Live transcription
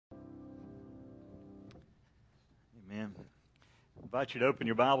Amen. I invite you to open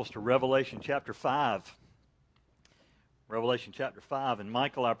your Bibles to Revelation chapter 5. Revelation chapter 5. And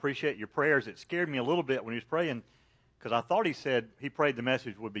Michael, I appreciate your prayers. It scared me a little bit when he was praying because I thought he prayed the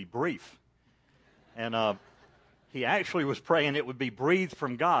message would be brief. And he actually was praying it would be breathed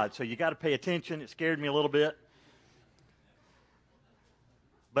from God. So you got to pay attention. It scared me a little bit.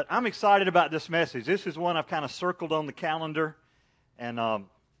 But I'm excited about this message. This is one I've kind of circled on the calendar. And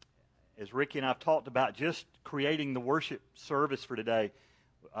as Ricky and I have talked about just creating the worship service for today,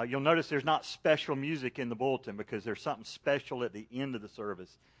 you'll notice there's not special music in the bulletin because there's something special at the end of the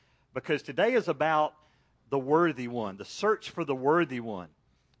service. Because today is about the worthy one, the search for the worthy one.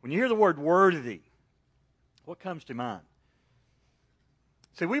 When you hear the word worthy, what comes to mind?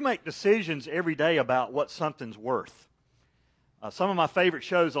 See, we make decisions every day about what something's worth. Some of my favorite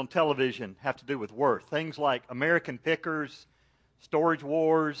shows on television have to do with worth. Things like American Pickers, Storage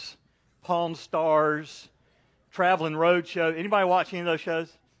Wars, Pawn Stars, Traveling Roadshow. Anybody watch any of those shows?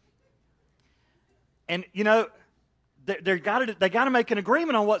 And, you know, they got to make an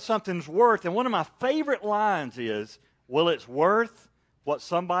agreement on what something's worth. And one of my favorite lines is, well, it's worth what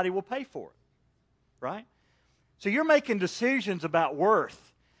somebody will pay for it. Right? So you're making decisions about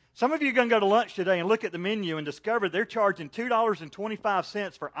worth. Some of you are going to go to lunch today and look at the menu and discover they're charging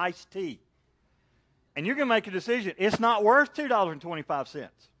 $2.25 for iced tea. And you're going to make a decision. It's not worth $2.25.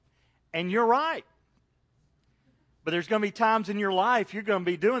 And you're right. But there's going to be times in your life you're going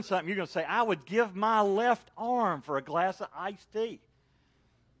to be doing something. You're going to say, I would give my left arm for a glass of iced tea.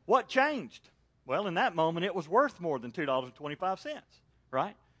 What changed? Well, in that moment, it was worth more than $2.25.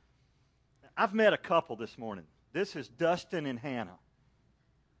 Right? I've met a couple this morning. This is Dustin and Hannah.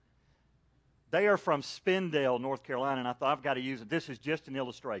 They are from Spindale, North Carolina, and I thought I've got to use it. This is just an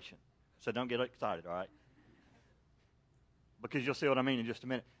illustration, so don't get excited, all right? Because you'll see what I mean in just a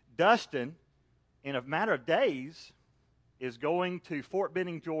minute. Dustin, in a matter of days, is going to Fort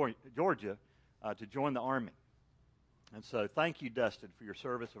Benning, Georgia, to join the Army. And so thank you, Dustin, for your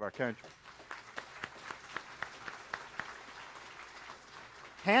service of our country.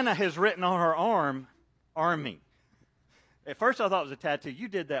 Hannah has written on her arm, Army. At first I thought it was a tattoo. You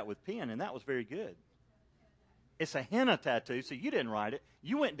did that with pen, and that was very good. It's a henna tattoo, so you didn't write it.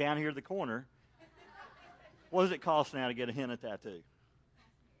 You went down here to the corner. What does it cost now to get a henna tattoo?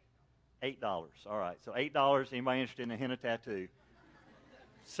 $8. All right, so $8. Anybody interested in a henna tattoo?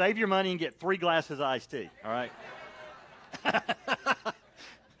 Save your money and get 3 glasses of iced tea, all right?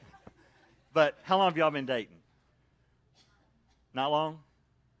 But how long have y'all been dating? Not long?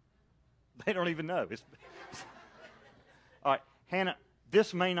 They don't even know. All right, Hannah,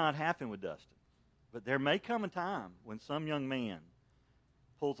 this may not happen with Dustin, but there may come a time when some young man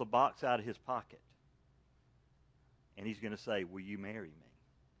pulls a box out of his pocket and he's going to say, will you marry me?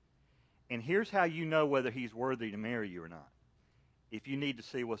 And here's how you know whether he's worthy to marry you or not. If you need to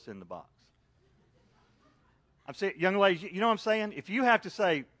see what's in the box. I'm saying, young ladies, you know what I'm saying? If you have to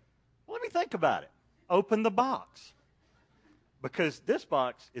say, well, let me think about it, open the box. Because this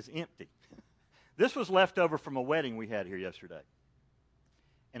box is empty. This was left over from a wedding we had here yesterday.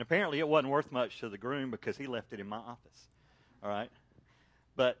 And apparently it wasn't worth much to the groom because he left it in my office. All right?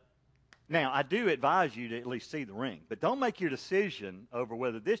 But now, I do advise you to at least see the ring. But don't make your decision over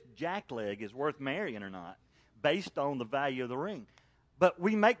whether this jackleg is worth marrying or not based on the value of the ring. But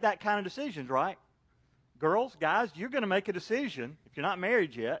we make that kind of decisions, right? Girls, guys, you're going to make a decision, if you're not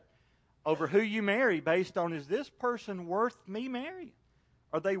married yet, over who you marry based on, is this person worth me marrying?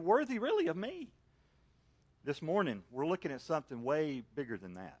 Are they worthy really of me? This morning, we're looking at something way bigger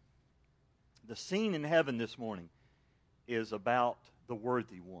than that. The scene in heaven this morning is about the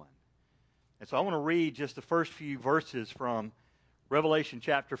worthy one. And so I want to read just the first few verses from Revelation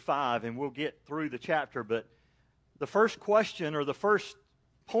chapter 5, and we'll get through the chapter. But the first question or the first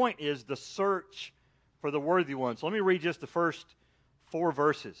point is the search for the worthy one. So let me read just the first 4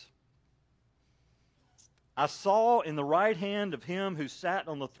 verses. I saw in the right hand of him who sat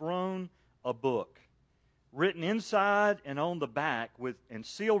on the throne a book, written inside and on the back and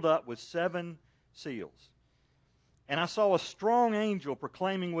sealed up with 7 seals. And I saw a strong angel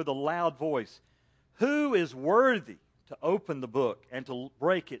proclaiming with a loud voice, who is worthy to open the book and to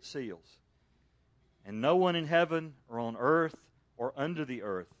break its seals? And no one in heaven or on earth or under the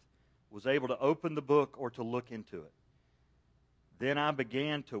earth was able to open the book or to look into it. Then I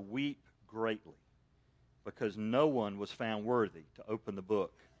began to weep greatly, because no one was found worthy to open the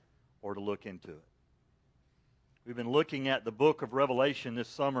book or to look into it. We've been looking at the book of Revelation this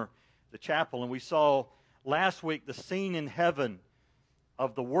summer, the chapel, and we saw last week the scene in heaven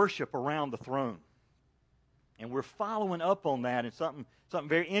of the worship around the throne. And we're following up on that, and something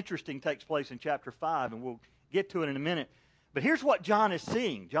very interesting takes place in chapter 5, and we'll get to it in a minute. But here's what John is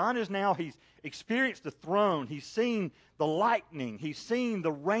seeing. John is now, he's experienced the throne. He's seen the lightning. He's seen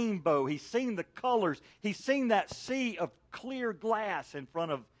the rainbow. He's seen the colors. He's seen that sea of clear glass in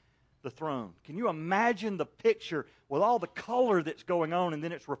front of the throne. Can you imagine the picture with all the color that's going on, and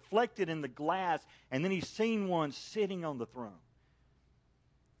then it's reflected in the glass, and then he's seen one sitting on the throne.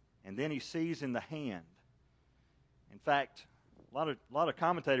 And then he sees in the hand. In fact, a lot of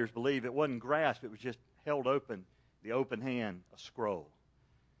commentators believe it wasn't grasped, it was just held open, the open hand, a scroll.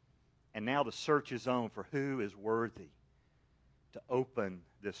 And now the search is on for who is worthy to open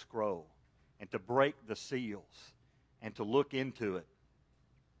this scroll and to break the seals and to look into it.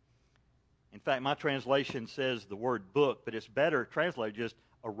 In fact, my translation says the word book, but it's better translated just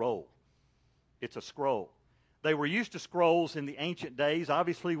a roll. It's a scroll. They were used to scrolls in the ancient days.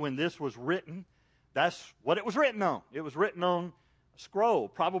 Obviously, when this was written, that's what it was written on. It was written on a scroll,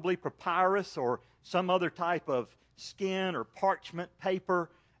 probably papyrus or some other type of skin or parchment paper,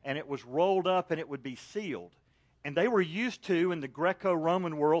 and it was rolled up and it would be sealed. And they were used to, in the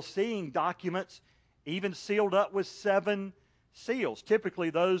Greco-Roman world, seeing documents even sealed up with 7 seals. Typically,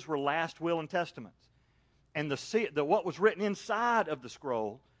 those were last will and testaments. And what was written inside of the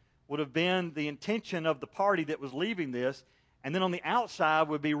scroll would have been the intention of the party that was leaving this, and then on the outside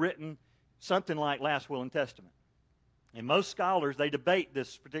would be written something like last will and testament. And most scholars, they debate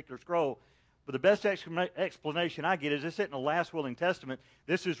this particular scroll, but the best explanation I get is this isn't a last will and testament.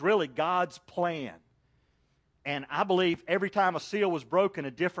 This is really God's plan. And I believe every time a seal was broken,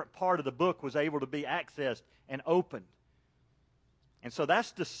 a different part of the book was able to be accessed and opened. And so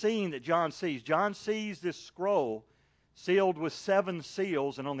that's the scene that John sees. John sees this scroll sealed with 7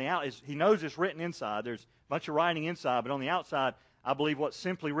 seals, and on the out, he knows it's written inside. There's a bunch of writing inside, but on the outside, I believe what's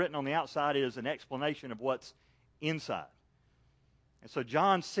simply written on the outside is an explanation of what's inside. And so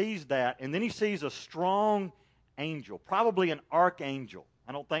John sees that, and then he sees a strong angel, probably an archangel.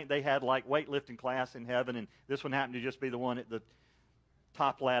 I don't think they had like weightlifting class in heaven, and this one happened to just be the one at the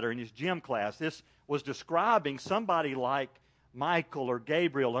top ladder in his gym class. This was describing somebody like Michael or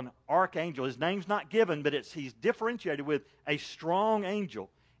Gabriel, an archangel. His name's not given, but he's differentiated with a strong angel.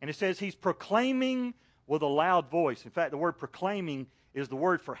 And it says he's proclaiming with a loud voice. In fact, the word proclaiming is the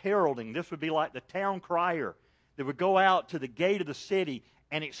word for heralding. This would be like the town crier that would go out to the gate of the city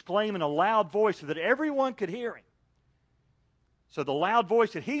and exclaim in a loud voice so that everyone could hear him. So the loud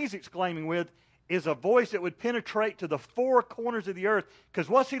voice that he's exclaiming with is a voice that would penetrate to the 4 corners of the earth. Because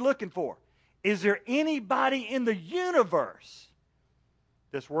what's he looking for? Is there anybody in the universe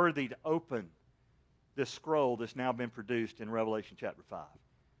that's worthy to open this scroll that's now been produced in Revelation chapter 5?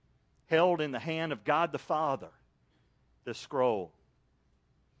 Held in the hand of God the Father, this scroll.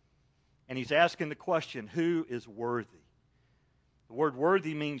 And he's asking the question, who is worthy? The word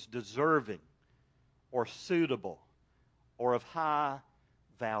worthy means deserving or suitable or of high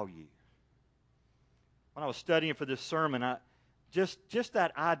value. When I was studying for this sermon, just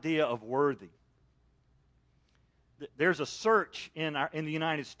that idea of worthy. There's a search in the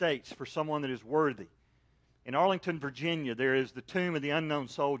United States for someone that is worthy. In Arlington, Virginia, there is the tomb of the unknown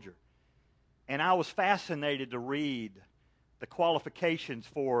soldier. And I was fascinated to read the qualifications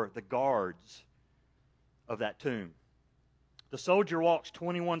for the guards of that tomb. The soldier walks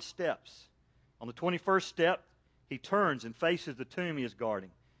 21 steps. On the 21st step, he turns and faces the tomb he is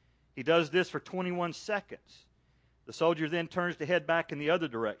guarding. He does this for 21 seconds. The soldier then turns to head back in the other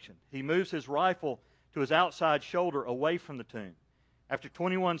direction. He moves his rifle to his outside shoulder away from the tomb. After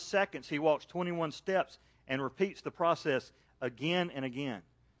 21 seconds, he walks 21 steps and repeats the process again and again.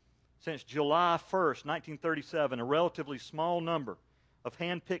 Since July 1st, 1937, a relatively small number of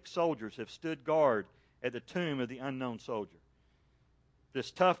hand-picked soldiers have stood guard at the tomb of the unknown soldier. This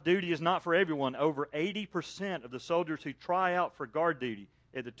tough duty is not for everyone. Over 80% of the soldiers who try out for guard duty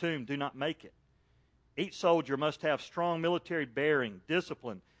at the tomb do not make it. Each soldier must have strong military bearing,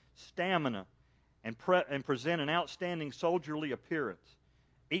 discipline, stamina, and present an outstanding soldierly appearance.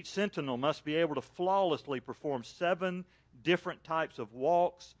 Each sentinel must be able to flawlessly perform 7 different types of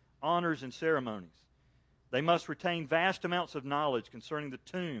walks, honors, and ceremonies. They must retain vast amounts of knowledge concerning the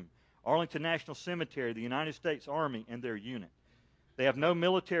tomb, Arlington National Cemetery, the United States Army, and their unit. They have no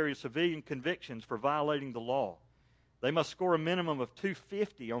military or civilian convictions for violating the law. They must score a minimum of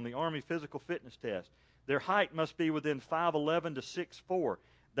 250 on the Army physical fitness test. Their height must be within 5'11 to 6'4".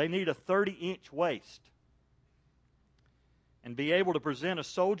 They need a 30-inch waist and be able to present a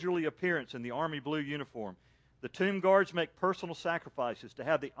soldierly appearance in the Army blue uniform. The tomb guards make personal sacrifices to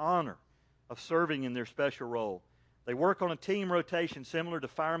have the honor of serving in their special role. They work on a team rotation similar to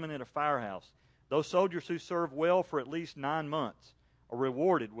firemen at a firehouse. Those soldiers who serve well for at least 9 months are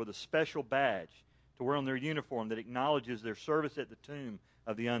rewarded with a special badge to wear on their uniform that acknowledges their service at the tomb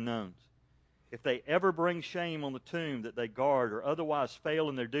of the unknowns. If they ever bring shame on the tomb that they guard or otherwise fail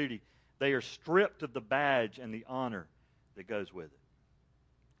in their duty, they are stripped of the badge and the honor that goes with it.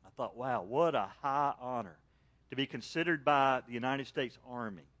 I thought, wow, what a high honor to be considered by the United States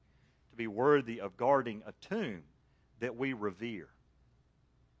Army to be worthy of guarding a tomb that we revere.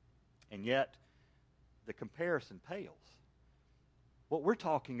 And yet, the comparison pales. What we're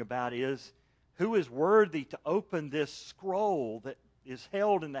talking about is who is worthy to open this scroll that is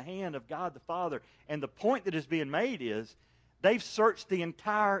held in the hand of God the Father. And the point that is being made is they've searched the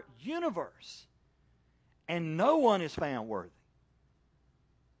entire universe, and no one is found worthy.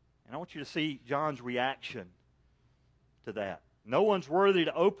 And I want you to see John's reaction to that. No one's worthy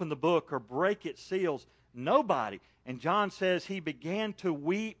to open the book or break its seals. Nobody. And John says he began to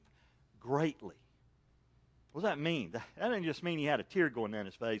weep greatly. What does that mean? That doesn't just mean he had a tear going down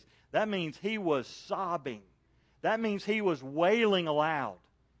his face. That means he was sobbing. That means he was wailing aloud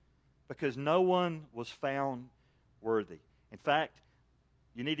because no one was found worthy. In fact,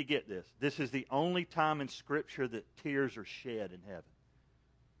 you need to get this. This is the only time in Scripture that tears are shed in heaven.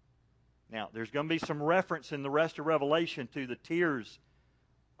 Now, there's going to be some reference in the rest of Revelation to the tears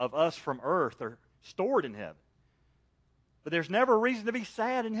of us from earth are stored in heaven. But there's never a reason to be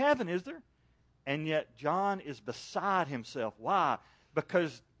sad in heaven, is there? And yet John is beside himself. Why?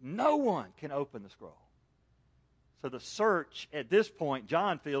 Because no one can open the scroll. So the search at this point,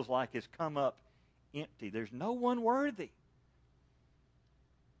 John feels like, has come up empty. There's no one worthy.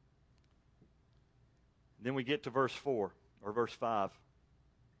 Then we get to verse 4 or verse 5.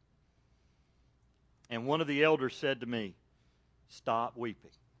 And one of the elders said to me, "Stop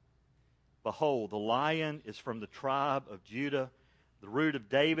weeping. Behold, the Lion is from the tribe of Judah. The root of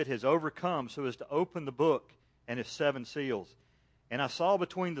David has overcome so as to open the book and its 7 seals. And I saw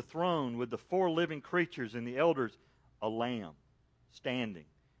between the throne with the 4 living creatures and the elders a lamb standing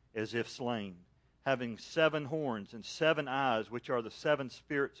as if slain, having 7 horns and 7 eyes, which are the 7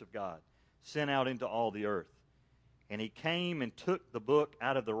 spirits of God, sent out into all the earth. And he came and took the book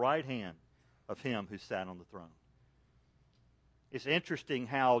out of the right hand of him who sat on the throne." It's interesting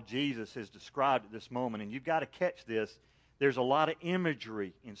how Jesus is described at this moment, and you've got to catch this. There's a lot of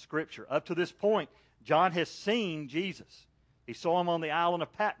imagery in Scripture. Up to this point, John has seen Jesus. He saw him on the island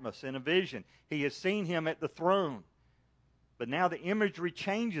of Patmos in a vision. He has seen him at the throne. But now the imagery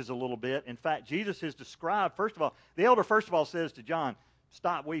changes a little bit. In fact, Jesus is described, first of all, the elder first of all says to John,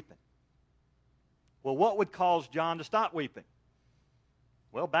 "Stop weeping." Well, what would cause John to stop weeping?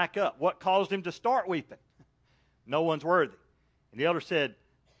 Well, back up. What caused him to start weeping? No one's worthy. And the elder said,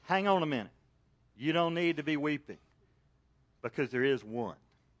 "Hang on a minute. You don't need to be weeping because there is one.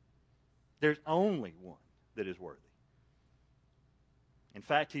 There's only one that is worthy." In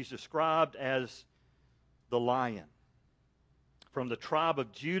fact, he's described as the Lion from the tribe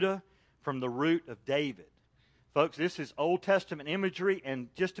of Judah, from the root of David. Folks, this is Old Testament imagery,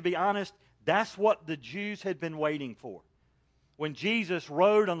 and just to be honest, that's what the Jews had been waiting for. When Jesus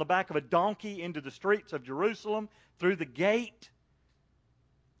rode on the back of a donkey into the streets of Jerusalem through the gate,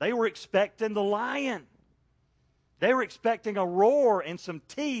 they were expecting the lion. They were expecting a roar and some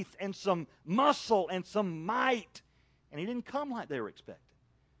teeth and some muscle and some might. And he didn't come like they were expecting.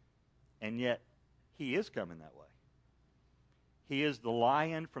 And yet, he is coming that way. He is the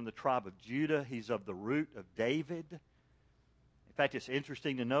Lion from the tribe of Judah. He's of the root of David. In fact, it's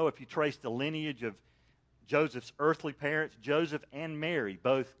interesting to know if you trace the lineage of Joseph's earthly parents, Joseph and Mary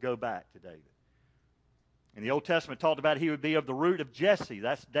both go back to David. And the Old Testament talked about he would be of the root of Jesse.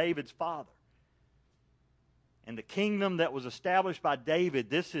 That's David's father. And the kingdom that was established by David,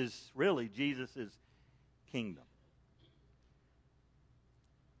 this is really Jesus' kingdom.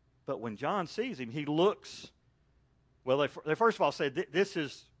 But when John sees him, he looks, well, they first of all said, this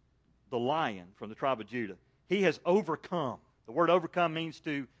is the Lion from the tribe of Judah. He has overcome. The word overcome means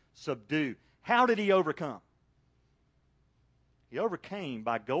to subdue. How did he overcome? He overcame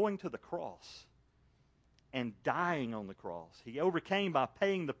by going to the cross and dying on the cross. He overcame by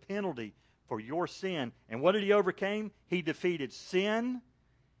paying the penalty for your sin. And what did he overcome? He defeated sin,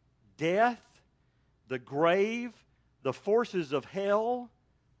 death, the grave, the forces of hell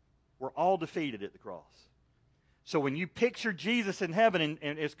were all defeated at the cross. So when you picture Jesus in heaven,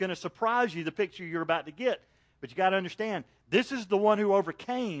 and it's going to surprise you, the picture you're about to get, but you got to understand, this is the one who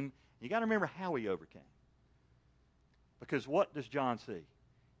overcame. You got to remember how he overcame. Because what does John see?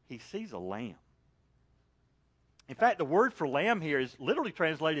 He sees a lamb. In fact, the word for lamb here is literally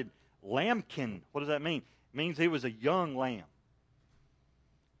translated lambkin. What does that mean? It means he was a young lamb.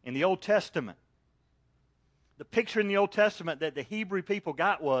 In the Old Testament, the picture in the Old Testament that the Hebrew people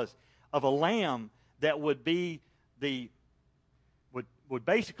got was of a lamb that would be would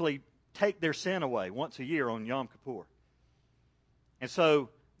basically take their sin away once a year on Yom Kippur. And so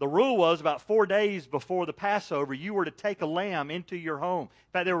the rule was about 4 days before the Passover, you were to take a lamb into your home.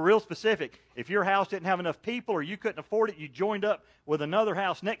 In fact, they were real specific. If your house didn't have enough people or you couldn't afford it, you joined up with another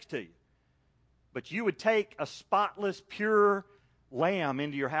house next to you. But you would take a spotless, pure lamb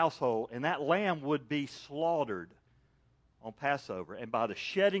into your household, and that lamb would be slaughtered on Passover. And by the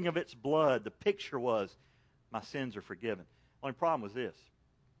shedding of its blood, the picture was, my sins are forgiven. Only problem was this.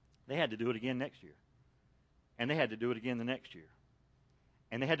 They had to do it again next year. And they had to do it again the next year.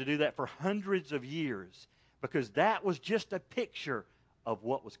 And they had to do that for hundreds of years because that was just a picture of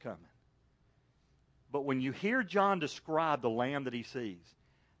what was coming. But when you hear John describe the lamb that he sees,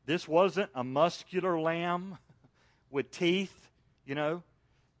 this wasn't a muscular lamb with teeth, you know.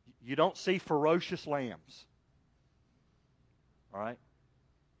 You don't see ferocious lambs. All right?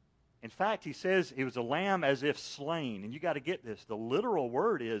 In fact, he says it was a lamb as if slain. And you got to get this. The literal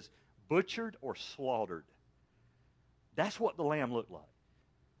word is butchered or slaughtered. That's what the lamb looked like.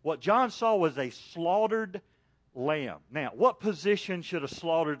 What John saw was a slaughtered lamb. Now, what position should a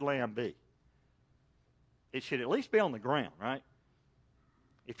slaughtered lamb be? It should at least be on the ground, right?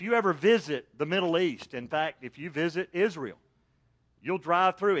 If you ever visit the Middle East, in fact, if you visit Israel, you'll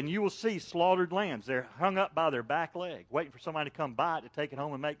drive through and you will see slaughtered lambs. They're hung up by their back leg, waiting for somebody to come by it to take it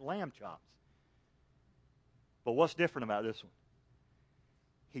home and make lamb chops. But what's different about this one?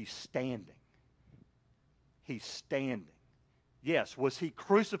 He's standing. He's standing. Yes. Was he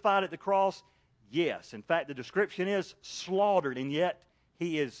crucified at the cross? Yes. In fact, the description is slaughtered, and yet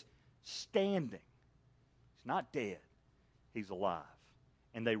he is standing. He's not dead. He's alive.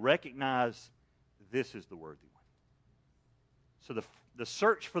 And they recognize this is the worthy one. So the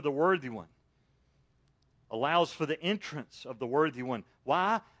search for the worthy one allows for the entrance of the worthy one.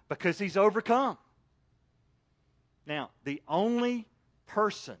 Why? Because he's overcome. Now, the only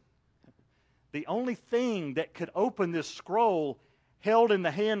person, the only thing that could open this scroll held in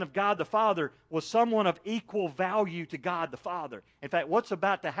the hand of God the Father was someone of equal value to God the Father. In fact, what's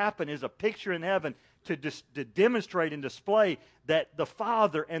about to happen is a picture in heaven to demonstrate and display that the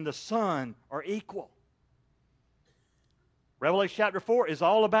Father and the Son are equal. Revelation chapter 4 is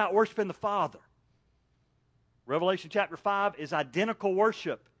all about worshiping the Father. Revelation chapter 5 is identical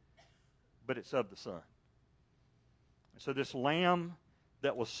worship, but it's of the Son. So this lamb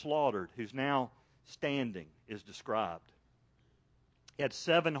that was slaughtered, who's now standing, is described. He had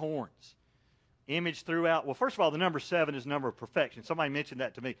 7 horns. Image throughout. Well, first of all, the number 7 is the number of perfection. Somebody mentioned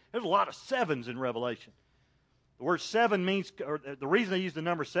that to me. There's a lot of 7s in Revelation. The word 7 means, or the reason they use the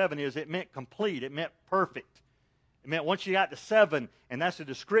number 7 is it meant complete. It meant perfect. It meant once you got to 7, and that's a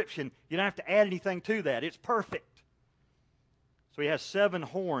description, you don't have to add anything to that. It's perfect. So he has 7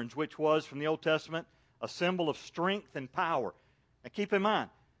 horns, which was, from the Old Testament, a symbol of strength and power. Now keep in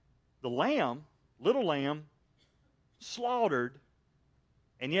mind, the lamb, little lamb, slaughtered,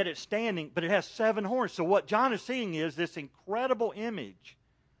 and yet it's standing, but it has 7 horns. So what John is seeing is this incredible image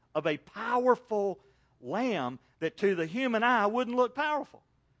of a powerful lamb that to the human eye wouldn't look powerful.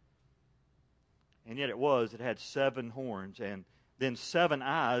 And yet it was. It had 7 horns and then 7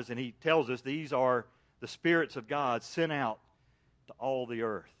 eyes, and he tells us these are the spirits of God sent out to all the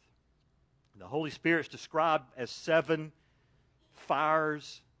earth. The Holy Spirit's described as 7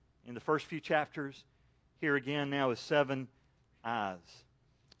 fires in the first few chapters. Here again now is 7 eyes.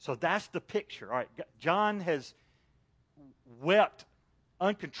 So that's the picture. All right, John has wept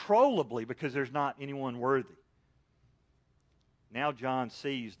uncontrollably because there's not anyone worthy. Now John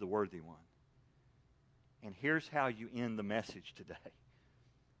sees the worthy one. And here's how you end the message today.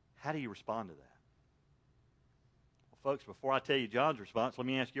 How do you respond to that? Well, folks, before I tell you John's response, let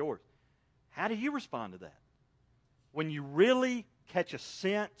me ask yours. How do you respond to that? When you really catch a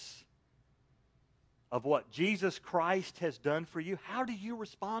sense of what Jesus Christ has done for you, how do you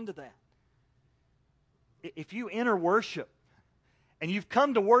respond to that? If you enter worship and you've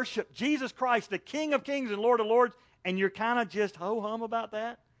come to worship Jesus Christ, the King of Kings and Lord of Lords, and you're kind of just ho-hum about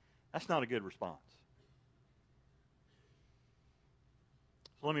that, that's not a good response.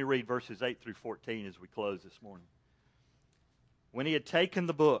 So let me read verses 8 through 14 as we close this morning. When he had taken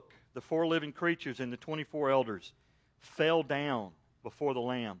the book, the 4 living creatures and the 24 elders fell down before the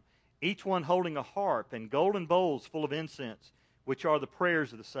Lamb, each one holding a harp and golden bowls full of incense, which are the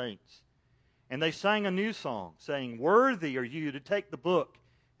prayers of the saints. And they sang a new song, saying, "Worthy are you to take the book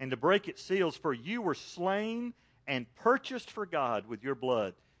and to break its seals, for you were slain and purchased for God with your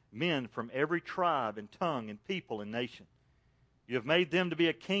blood men from every tribe and tongue and people and nation. You have made them to be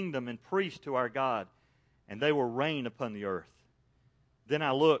a kingdom and priests to our God, and they will reign upon the earth. Then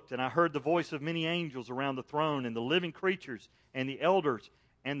I looked, and I heard the voice of many angels around the throne, and the living creatures, and the elders,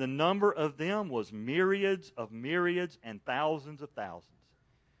 and the number of them was myriads of myriads and thousands of thousands,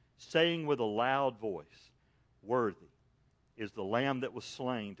 saying with a loud voice, Worthy is the Lamb that was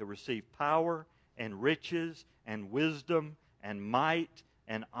slain to receive power and riches and wisdom and might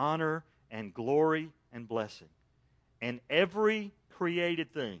and honor and glory and blessing. And every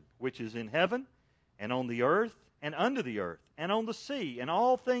created thing which is in heaven and on the earth and under the earth and on the sea and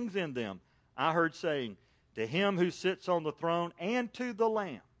all things in them, I heard saying, To him who sits on the throne and to the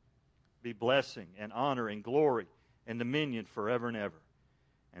Lamb be blessing and honor and glory and dominion forever and ever.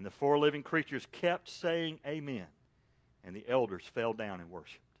 And the four living creatures kept saying, Amen. And the elders fell down and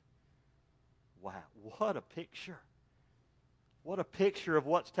worshipped. Wow, what a picture. What a picture of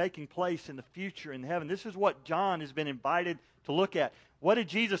what's taking place in the future in heaven. This is what John has been invited to look at. What did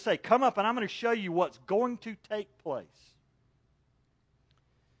Jesus say? Come up and I'm going to show you what's going to take place.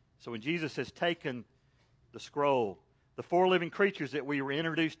 So when Jesus has taken the scroll, the four living creatures that we were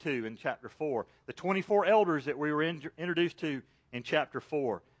introduced to in chapter 4, the 24 elders that we were introduced to in chapter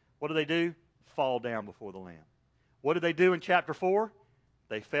 4, what do? Fall down before the Lamb. What did they do in chapter 4?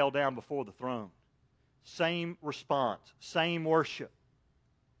 They fell down before the throne. Same response, same worship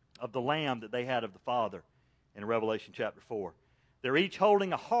of the Lamb that they had of the Father in Revelation chapter 4. They're each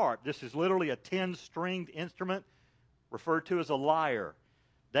holding a harp. This is literally a 10-stringed instrument referred to as a lyre.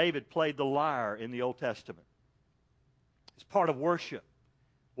 David played the lyre in the Old Testament. It's part of worship.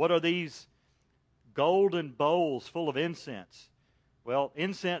 What are these golden bowls full of incense? Well,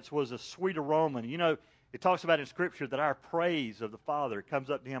 incense was a sweet aroma. You know, it talks about in Scripture that our praise of the Father comes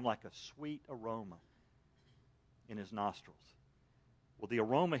up to Him like a sweet aroma in His nostrils. Well, the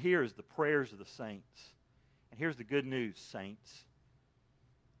aroma here is the prayers of the saints. And here's the good news, saints.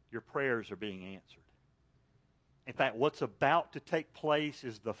 Your prayers are being answered. In fact, what's about to take place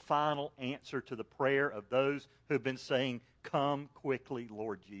is the final answer to the prayer of those who have been saying, Come quickly,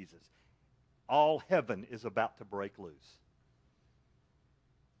 Lord Jesus. All heaven is about to break loose.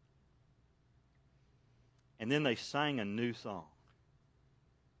 And then they sang a new song.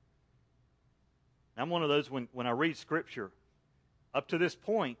 I'm one of those, when I read Scripture, up to this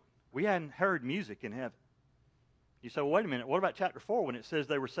point, we hadn't heard music in heaven. You say, well, wait a minute, what about chapter 4 when it says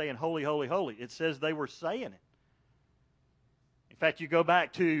they were saying, Holy, holy, holy? It says they were saying it. In fact, you go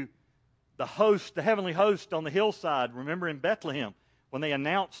back to the host, the heavenly host on the hillside, remember in Bethlehem, when they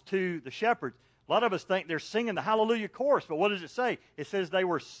announced to the shepherds. A lot of us think they're singing the Hallelujah chorus, but what does it say? It says they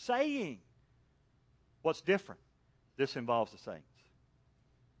were saying. What's different? This involves the saints.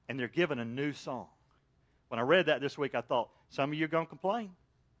 And they're given a new song. When I read that this week, I thought, some of you are going to complain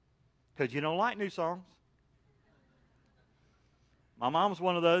because you don't like new songs. My mom's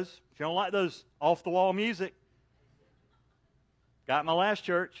one of those. If you don't like those off-the-wall music, got my last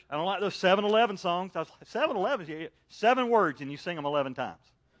church. I don't like those 7-Eleven songs. I was like, 7-Eleven, 7 words, and you sing them 11 times.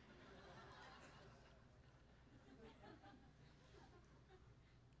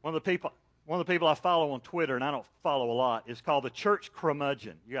 One of the people I follow on Twitter, and I don't follow a lot, is called the Church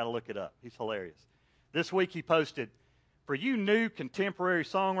Curmudgeon. You got to look it up. He's hilarious. This week he posted, for you new contemporary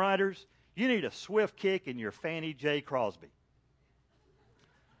songwriters, you need a swift kick in your Fannie J. Crosby.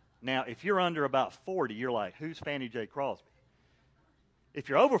 Now, if you're under about 40, you're like, who's Fannie J. Crosby? If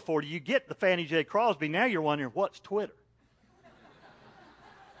you're over 40, you get the Fannie J. Crosby. Now you're wondering, what's Twitter?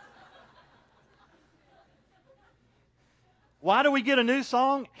 Why do we get a new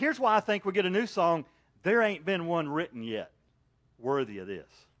song? Here's why I think we get a new song. There ain't been one written yet worthy of this.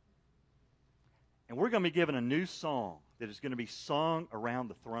 And we're going to be given a new song that is going to be sung around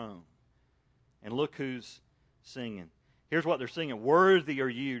the throne. And look who's singing. Here's what they're singing. Worthy are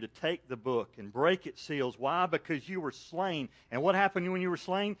you to take the book and break its seals. Why? Because you were slain. And what happened when you were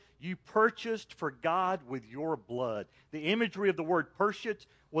slain? You purchased for God with your blood. The imagery of the word purchased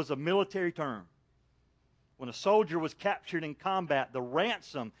was a military term. When a soldier was captured in combat, the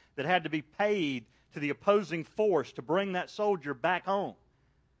ransom that had to be paid to the opposing force to bring that soldier back home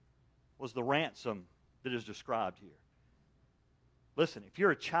was the ransom that is described here. Listen, if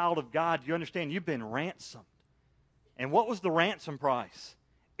you're a child of God, you understand you've been ransomed. And what was the ransom price?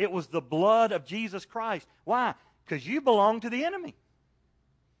 It was the blood of Jesus Christ. Why? Because you belong to the enemy.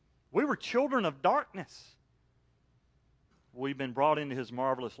 We were children of darkness. We've been brought into His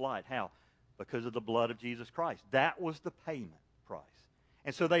marvelous light. How? Because of the blood of Jesus Christ. That was the payment price.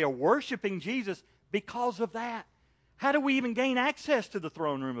 And so they are worshiping Jesus because of that. How do we even gain access to the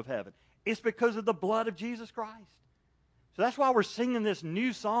throne room of heaven? It's because of the blood of Jesus Christ. So that's why we're singing this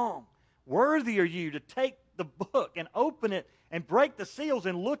new song. Worthy are you to take the book and open it and break the seals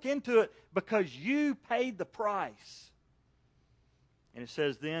and look into it because you paid the price. And it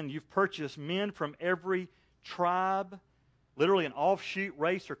says then, you've purchased men from every tribe, literally an offshoot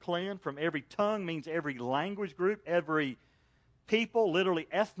race or clan, from every tongue, means every language group, every people, literally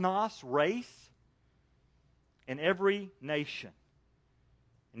ethnos, race, and every nation.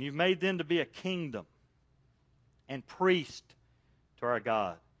 And you've made them to be a kingdom and priest to our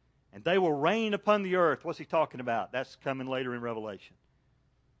God. And they will reign upon the earth. What's he talking about? That's coming later in Revelation,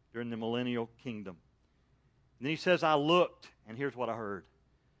 during the millennial kingdom. And then he says, I looked, and here's what I heard.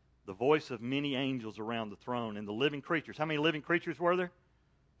 The voice of many angels around the throne and the living creatures. How many living creatures were there?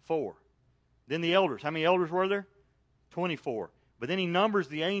 4. Then the elders. How many elders were there? 24. But then he numbers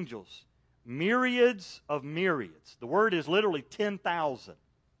the angels. Myriads of myriads. The word is literally 10,000.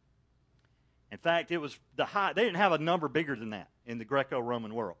 In fact, it was the high. They didn't have a number bigger than that in the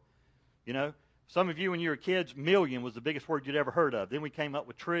Greco-Roman world. You know, some of you when you were kids, million was the biggest word you'd ever heard of. Then we came up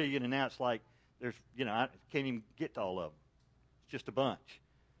with trillion, and now it's like there's, I can't even get to all of them. It's just a bunch.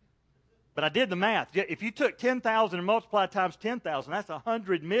 But I did the math. If you took 10,000 and multiplied times 10,000, that's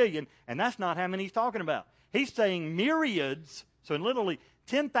 100 million, and that's not how many he's talking about. He's saying myriads, so literally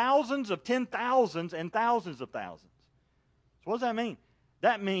 10,000s of 10,000s and thousands of thousands. So what does that mean?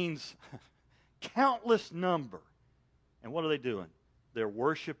 That means countless number. And what are they doing? They're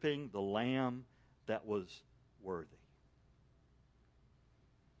worshiping the Lamb that was worthy.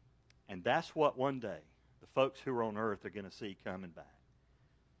 And that's what one day the folks who are on earth are going to see coming back.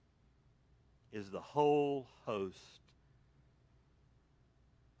 Is the whole host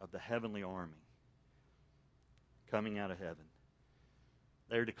of the heavenly army coming out of heaven.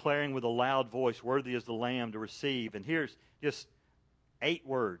 They're declaring with a loud voice, worthy is the Lamb to receive. And here's just 8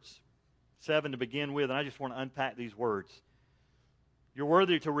 words, 7 to begin with, and I just want to unpack these words. You're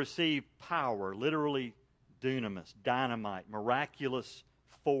worthy to receive power, literally dunamis, dynamite, miraculous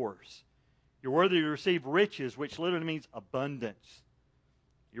force. You're worthy to receive riches, which literally means abundance.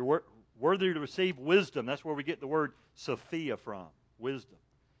 You're worthy to receive wisdom. That's where we get the word Sophia from, wisdom.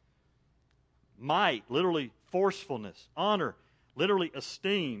 Might, literally forcefulness. Honor, literally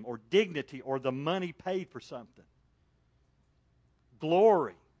esteem or dignity or the money paid for something.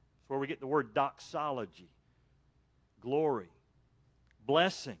 Glory, that's where we get the word doxology. Glory.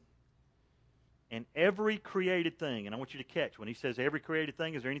 Blessing. And every created thing, and I want you to catch, when he says every created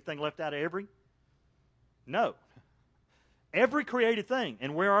thing, is there anything left out of every? No. Every created thing.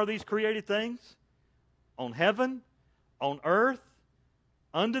 And where are these created things? On heaven, on earth,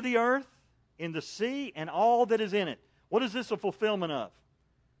 under the earth, in the sea, and all that is in it. What is this a fulfillment of?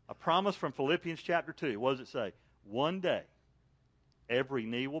 A promise from Philippians chapter 2. What does it say? One day, every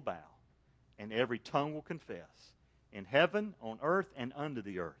knee will bow, and every tongue will confess, in heaven, on earth, and under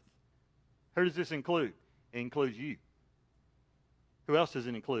the earth. Who does this include? It includes you. Who else does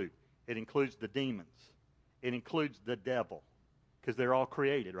it include? It includes the demons. It includes the devil, because they're all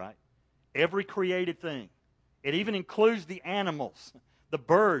created, right? Every created thing. It even includes the animals, the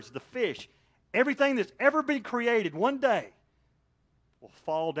birds, the fish. Everything that's ever been created one day will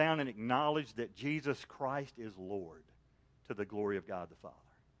fall down and acknowledge that Jesus Christ is Lord, to the glory of God the Father.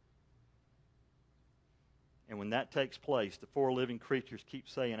 And when that takes place, the 4 living creatures keep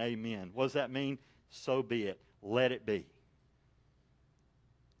saying amen. What does that mean? So be it. Let it be.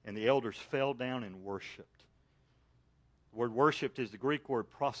 And the elders fell down and worshiped. The word worshipped is the Greek word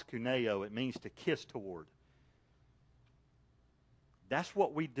proskuneo. It means to kiss toward. That's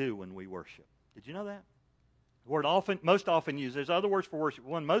what we do when we worship. Did you know that? The word most often used, there's other words for worship.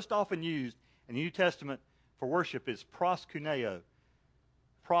 One most often used in the New Testament for worship is proskuneo.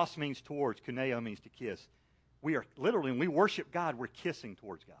 Pros means towards, kuneo means to kiss. We are literally, when we worship God, we're kissing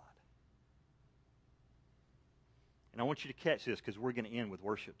towards God. And I want you to catch this because we're going to end with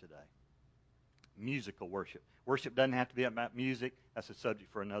worship today. Musical worship. Worship doesn't have to be about music. That's a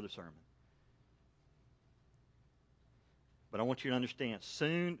subject for another sermon. But I want you to understand,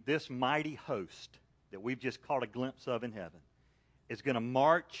 soon this mighty host that we've just caught a glimpse of in heaven is going to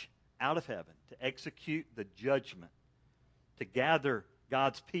march out of heaven to execute the judgment, to gather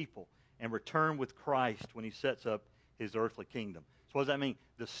God's people and return with Christ when he sets up his earthly kingdom. So what does that mean?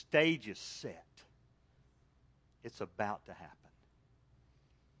 The stage is set. It's about to happen.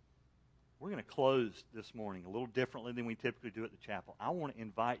 We're going to close this morning a little differently than we typically do at the chapel. I want to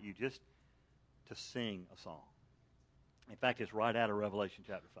invite you just to sing a song. In fact, it's right out of Revelation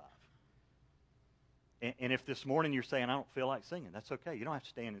chapter 5. And if this morning you're saying, I don't feel like singing, that's okay. You don't have to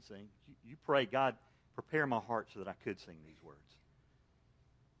stand and sing. You pray, God, prepare my heart so that I could sing these words.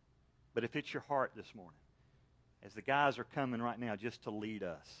 But if it's your heart this morning, as the guys are coming right now just to lead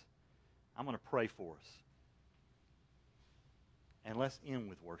us, I'm going to pray for us. And let's end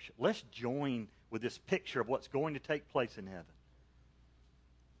with worship. Let's join with this picture of what's going to take place in heaven.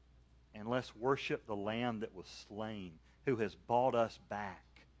 and let's worship the Lamb that was slain, who has bought us back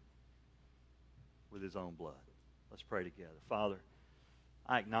with his own blood. Let's pray together. Father,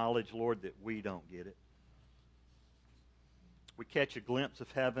 I acknowledge, Lord, that we don't get it. We catch a glimpse of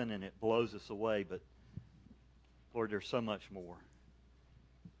heaven and it blows us away, but Lord, there's so much more.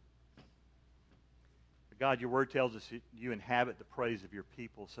 But God, your word tells us that you inhabit the praise of your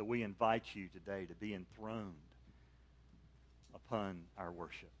people, so we invite you today to be enthroned upon our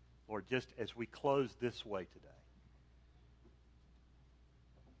worship. Lord, just as we close this way today,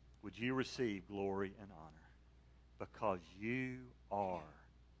 would you receive glory and honor because you are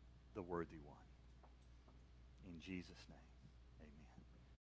the worthy one. In Jesus' name.